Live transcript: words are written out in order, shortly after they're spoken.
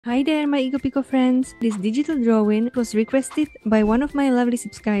Hi there, my WHOLE friends! This digital drawing was requested by one of my lovely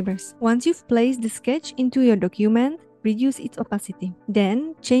subscribers. Once you've placed the sketch into your document, reduce its opacity.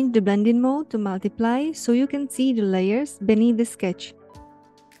 Then, change the blending mode to multiply so you can see the layers beneath the sketch.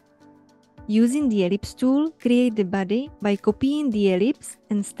 Using the ellipse tool, create the body by copying the ellipse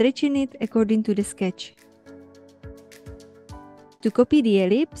and stretching it according to the sketch. To copy the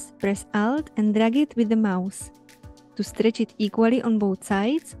ellipse, press Alt and drag it with the mouse. To stretch it equally on both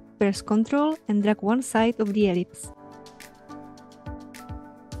sides, press Ctrl and drag one side of the ellipse.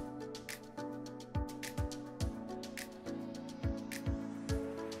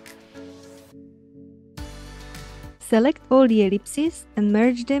 Select all the ellipses and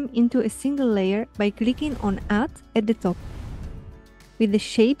merge them into a single layer by clicking on Add at the top. With the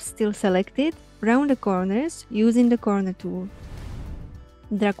shape still selected, round the corners using the corner tool.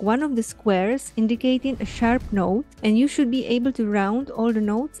 Drag one of the squares indicating a sharp node and you should be able to round all the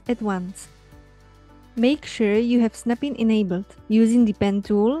nodes at once. Make sure you have snapping enabled. Using the pen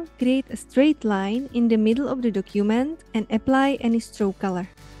tool, create a straight line in the middle of the document and apply any stroke color.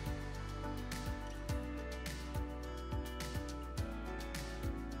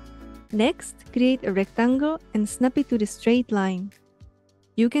 Next, create a rectangle and snap it to the straight line.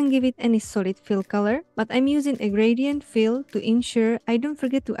 You can give it any solid fill color, but I'm using a gradient fill to ensure I don't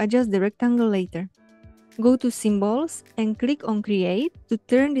forget to adjust the rectangle later. Go to Symbols and click on Create to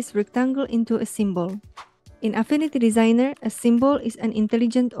turn this rectangle into a symbol. In Affinity Designer, a symbol is an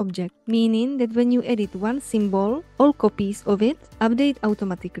intelligent object, meaning that when you edit one symbol, all copies of it update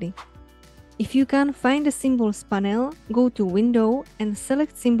automatically. If you can't find the Symbols panel, go to Window and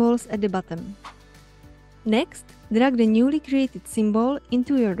select Symbols at the bottom. Next, drag the newly created symbol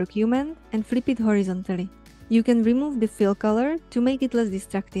into your document and flip it horizontally. You can remove the fill color to make it less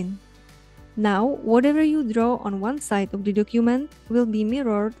distracting. Now, whatever you draw on one side of the document will be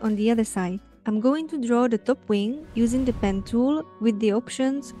mirrored on the other side. I'm going to draw the top wing using the pen tool with the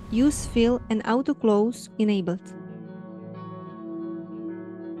options Use Fill and Auto Close enabled.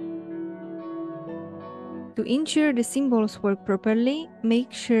 To ensure the symbols work properly,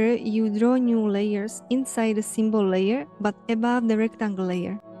 make sure you draw new layers inside the symbol layer but above the rectangle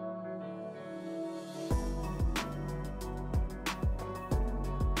layer.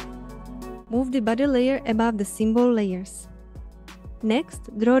 Move the body layer above the symbol layers.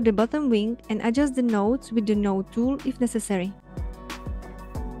 Next, draw the bottom wing and adjust the nodes with the node tool if necessary.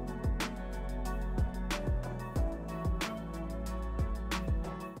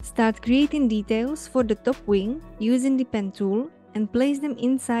 Start creating details for the top wing using the pen tool and place them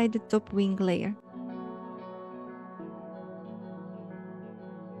inside the top wing layer.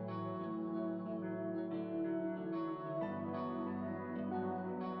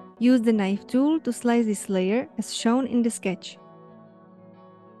 Use the knife tool to slice this layer as shown in the sketch.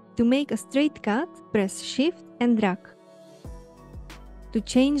 To make a straight cut, press Shift and drag. To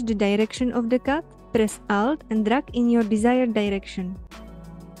change the direction of the cut, press Alt and drag in your desired direction.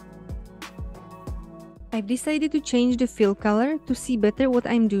 I've decided to change the fill color to see better what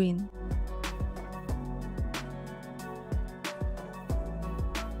I'm doing.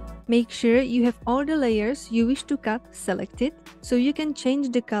 Make sure you have all the layers you wish to cut selected, so you can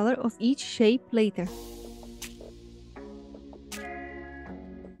change the color of each shape later.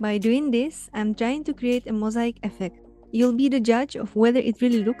 By doing this, I'm trying to create a mosaic effect. You'll be the judge of whether it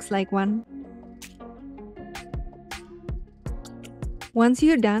really looks like one. Once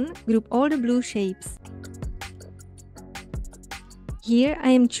you're done, group all the blue shapes. Here I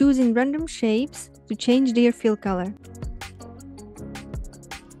am choosing random shapes to change their fill color.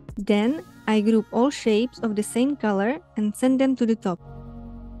 Then I group all shapes of the same color and send them to the top.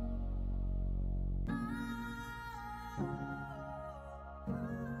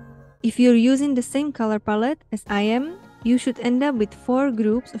 If you're using the same color palette as I am, you should end up with 4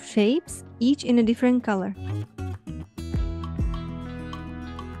 groups of shapes, each in a different color.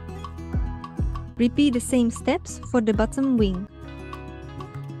 Repeat the same steps for the bottom wing.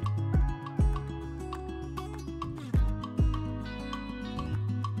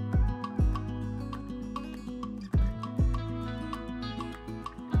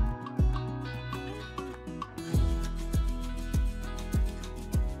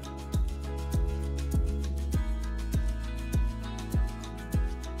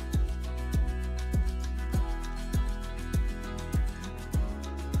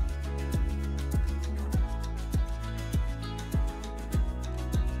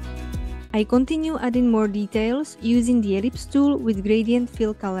 I continue adding more details using the ellipse tool with gradient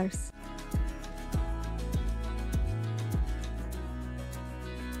fill colors.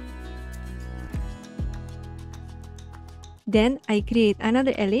 Then I create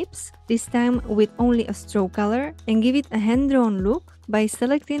another ellipse, this time with only a stroke color, and give it a hand-drawn look by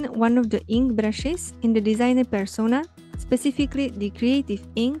selecting one of the ink brushes in the designer persona, specifically the Creative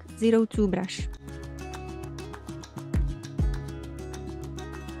Ink 02 brush.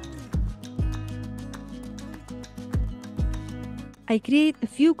 I create a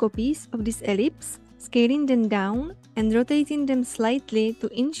few copies of this ellipse, scaling them down and rotating them slightly to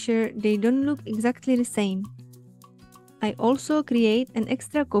ensure they don't look exactly the same. I also create an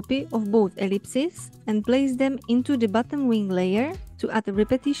extra copy of both ellipses and place them into the bottom wing layer to add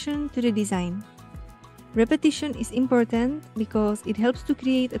repetition to the design. Repetition is important because it helps to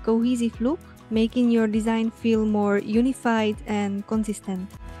create a cohesive look, making your design feel more unified and consistent.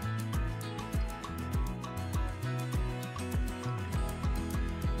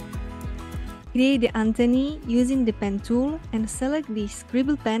 Create the antennae using the pen tool and select the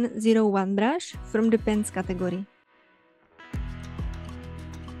Scribble Pen 01 brush from the pens category.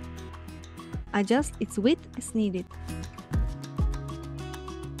 Adjust its width as needed.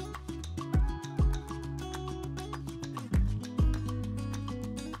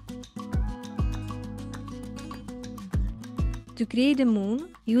 To create the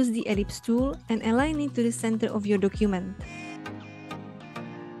moon, use the ellipse tool and align it to the center of your document.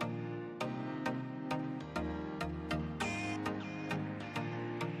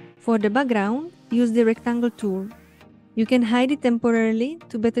 For the background, use the rectangle tool. You can hide it temporarily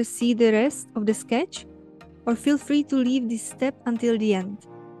to better see the rest of the sketch, or feel free to leave this step until the end.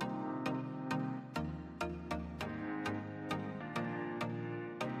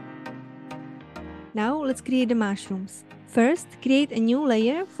 Now let's create the mushrooms. First, create a new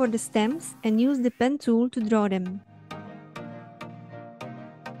layer for the stems and use the pen tool to draw them.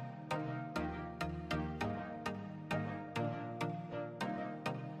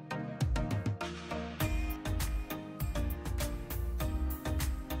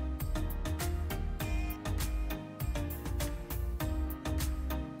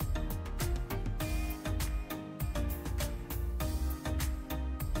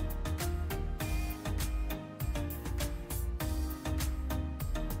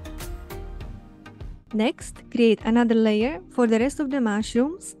 Next, create another layer for the rest of the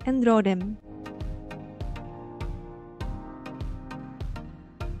mushrooms and draw them.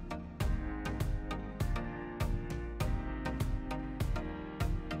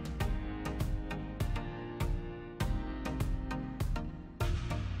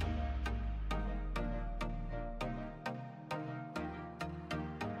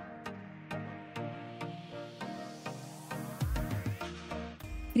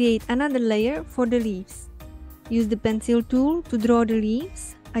 Create another layer for the leaves. Use the pencil tool to draw the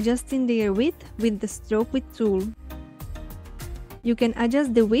leaves, adjusting their width with the stroke width tool. You can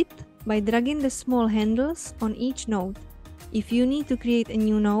adjust the width by dragging the small handles on each node. If you need to create a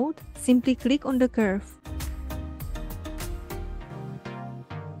new node, simply click on the curve.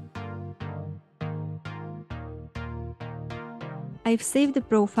 I've saved the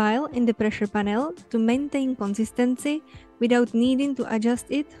profile in the pressure panel to maintain consistency without needing to adjust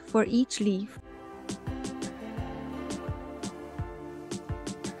it for each leaf.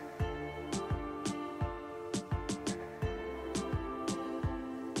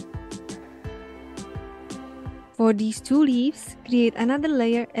 For these two leaves, create another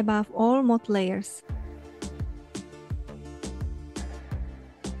layer above all moth layers.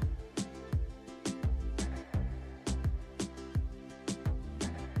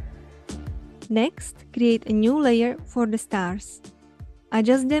 Next, create a new layer for the stars.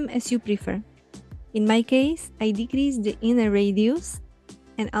 Adjust them as you prefer. In my case, I decrease the inner radius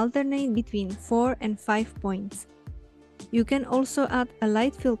and alternate between 4 and 5 points. You can also add a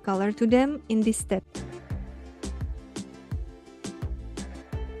light fill color to them in this step.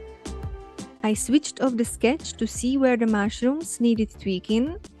 I switched off the sketch to see where the mushrooms needed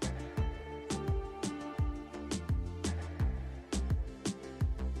tweaking.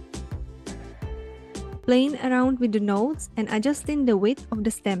 Playing around with the nodes and adjusting the width of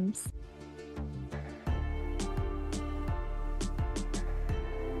the stems.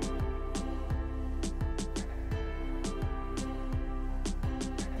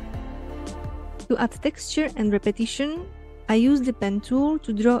 To add texture and repetition, I use the pen tool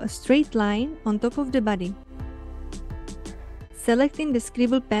to draw a straight line on top of the body. Selecting the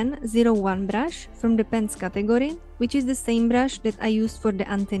Scribble Pen 01 brush from the pens category, which is the same brush that I used for the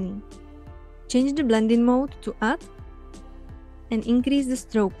antennae. Change the blending mode to add and increase the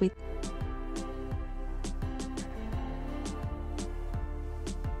stroke width.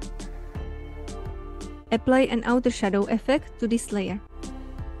 Apply an outer shadow effect to this layer.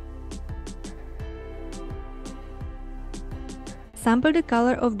 Sample the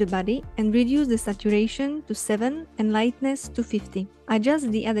color of the body and reduce the saturation to 7 and lightness to 50.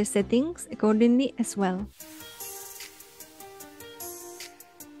 Adjust the other settings accordingly as well.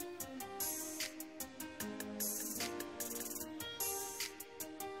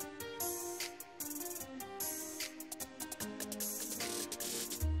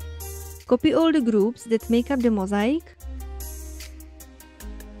 Copy all the groups that make up the mosaic.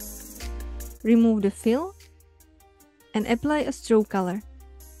 Remove the fill and apply a stroke color.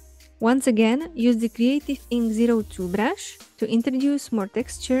 Once again, use the Creative Ink 02 brush to introduce more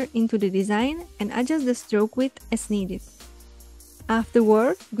texture into the design and adjust the stroke width as needed.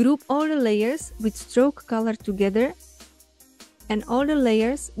 Afterward, group all the layers with stroke color together and all the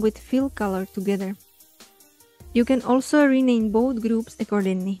layers with fill color together. You can also rename both groups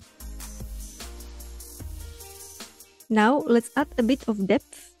accordingly. Now let's add a bit of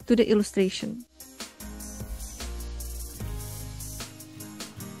depth to the illustration.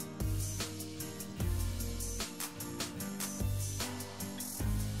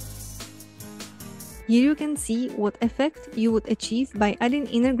 Here you can see what effect you would achieve by adding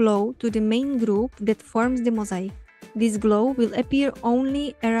inner glow to the main group that forms the mosaic. This glow will appear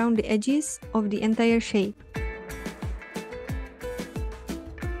only around the edges of the entire shape.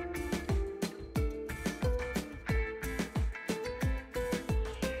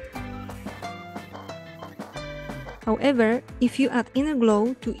 However, if you add inner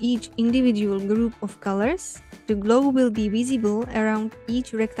glow to each individual group of colors, the glow will be visible around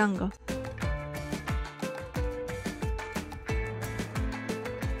each rectangle.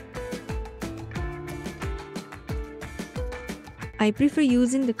 I prefer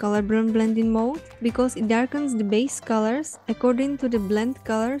using the color burn blending mode because it darkens the base colors according to the blend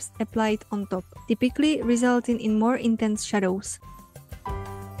colors applied on top, typically resulting in more intense shadows.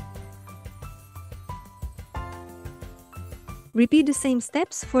 Repeat the same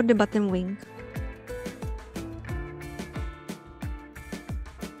steps for the bottom wing.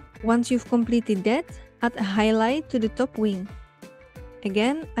 Once you've completed that, add a highlight to the top wing.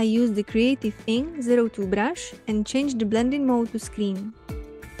 Again, I use the Creative Ink 02 brush and change the blending mode to screen.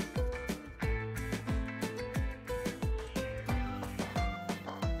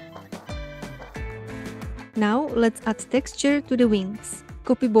 Now let's add texture to the wings.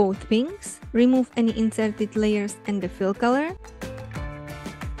 Copy both wings, remove any inserted layers and the fill color.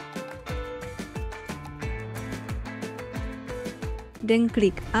 Then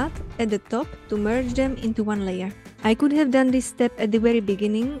click Add at the top to merge them into one layer. I could have done this step at the very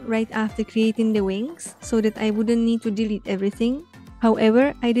beginning, right after creating the wings, so that I wouldn't need to delete everything.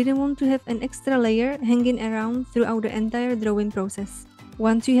 However, I didn't want to have an extra layer hanging around throughout the entire drawing process.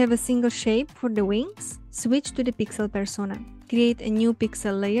 Once you have a single shape for the wings, switch to the pixel persona. Create a new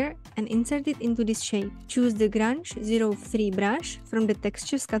pixel layer and insert it into this shape. Choose the Grunge 03 brush from the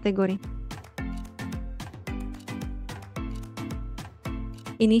Textures category.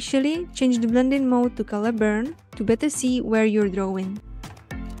 Initially, change the blending mode to color burn to better see where you're drawing.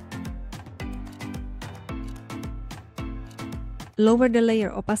 Lower the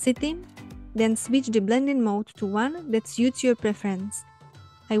layer opacity, then switch the blending mode to one that suits your preference.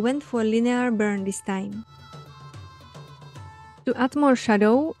 I went for linear burn this time. To add more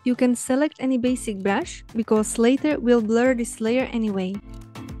shadow, you can select any basic brush because later we'll blur this layer anyway.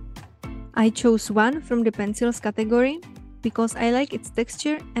 I chose one from the pencils category because I like its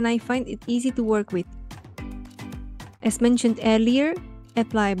texture and I find it easy to work with. As mentioned earlier,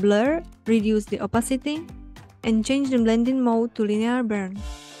 apply blur, reduce the opacity, and change the blending mode to linear burn.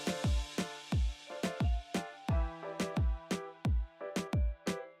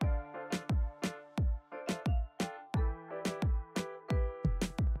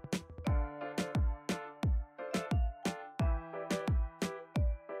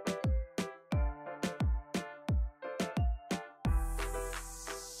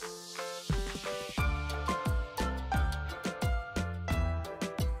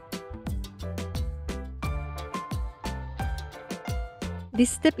 This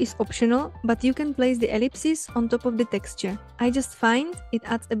step is optional, but you can place the ellipses on top of the texture. I just find it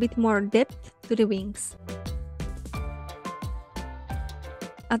adds a bit more depth to the wings.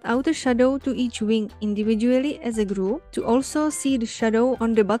 Add outer shadow to each wing individually as a group to also see the shadow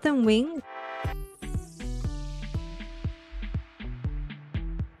on the bottom wing.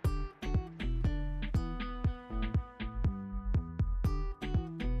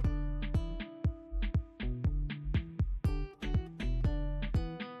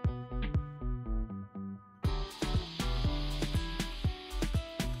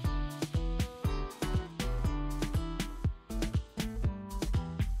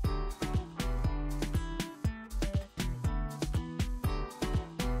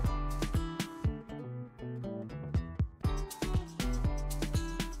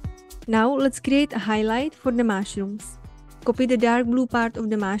 Now let's create a highlight for the mushrooms. Copy the dark blue part of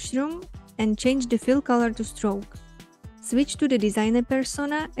the mushroom and change the fill color to stroke. Switch to the designer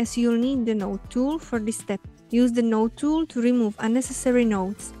persona as you'll need the node tool for this step. Use the node tool to remove unnecessary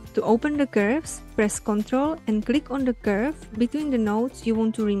nodes. To open the curves, press Ctrl and click on the curve between the nodes you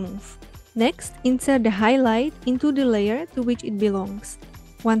want to remove. Next, insert the highlight into the layer to which it belongs.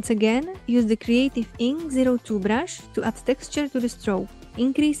 Once again, use the Creative Ink 02 brush to add texture to the stroke.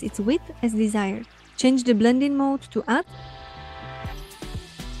 Increase its width as desired. Change the blending mode to Add.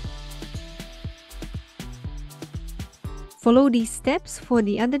 Follow these steps for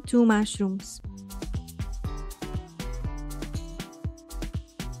the other two mushrooms.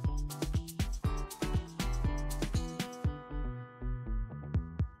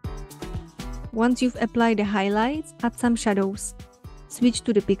 Once you've applied the highlights, add some shadows. Switch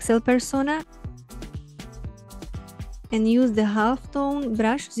to the pixel persona and use the halftone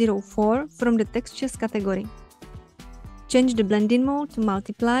brush 04 from the textures category. Change the blending mode to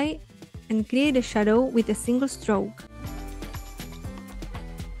multiply and create a shadow with a single stroke.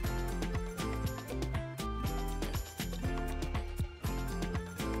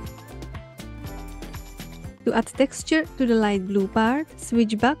 To add texture to the light blue part,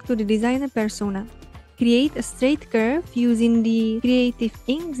 switch back to the designer persona. Create a straight curve using the Creative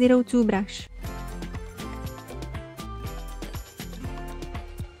Ink 02 brush.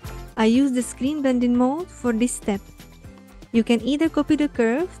 I use the screen blending mode for this step. You can either copy the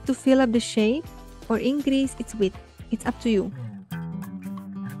curve to fill up the shape or increase its width. It's up to you.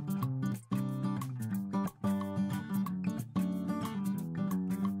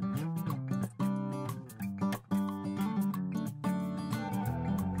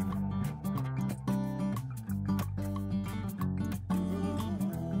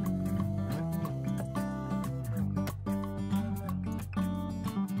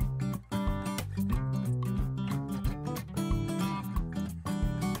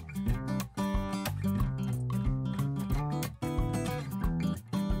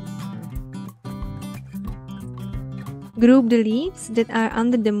 Group the leaves that are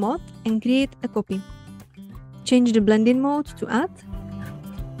under the moth and create a copy. Change the blending mode to Add.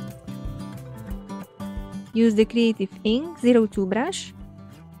 Use the Creative Ink 02 brush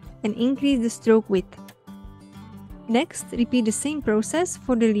and increase the stroke width. Next, repeat the same process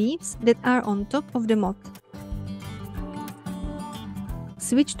for the leaves that are on top of the moth.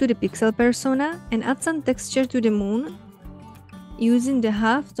 Switch to the pixel persona and add some texture to the moon using the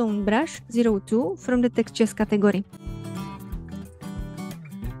halftone brush 02 from the textures category.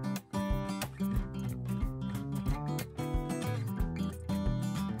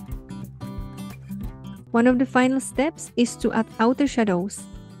 One of the final steps is to add outer shadows.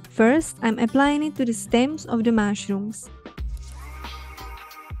 First, I'm applying it to the stems of the mushrooms.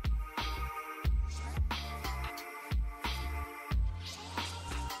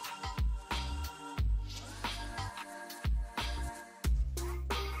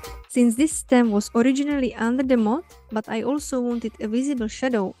 Since this stem was originally under the moth, but I also wanted a visible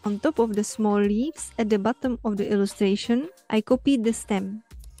shadow on top of the small leaves at the bottom of the illustration, I copied the stem.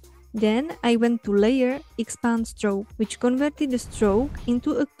 Then I went to Layer, Expand Stroke, which converted the stroke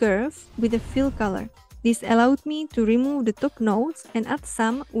into a curve with a fill color. This allowed me to remove the top nodes and add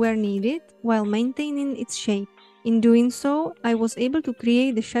some where needed while maintaining its shape. In doing so, I was able to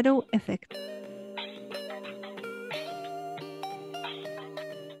create the shadow effect.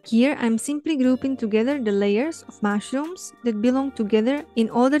 Here I'm simply grouping together the layers of mushrooms that belong together in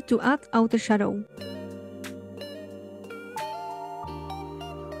order to add outer shadow.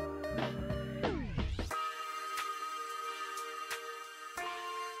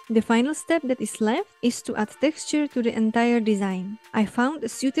 The final step that is left is to add texture to the entire design. I found a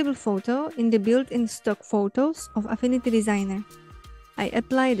suitable photo in the built-in stock photos of Affinity Designer. I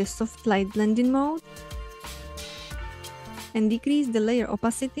apply the soft light blending mode and decrease the layer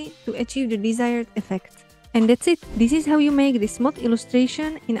opacity to achieve the desired effect. And that's it. This is how you make this moth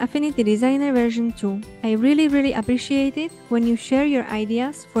illustration in Affinity Designer version 2. I really appreciate it when you share your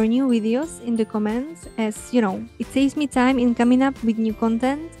ideas for new videos in the comments, as you know, it saves me time in coming up with new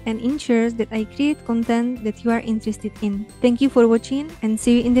content and ensures that I create content that you are interested in. Thank you for watching and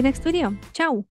see you in the next video. Ciao!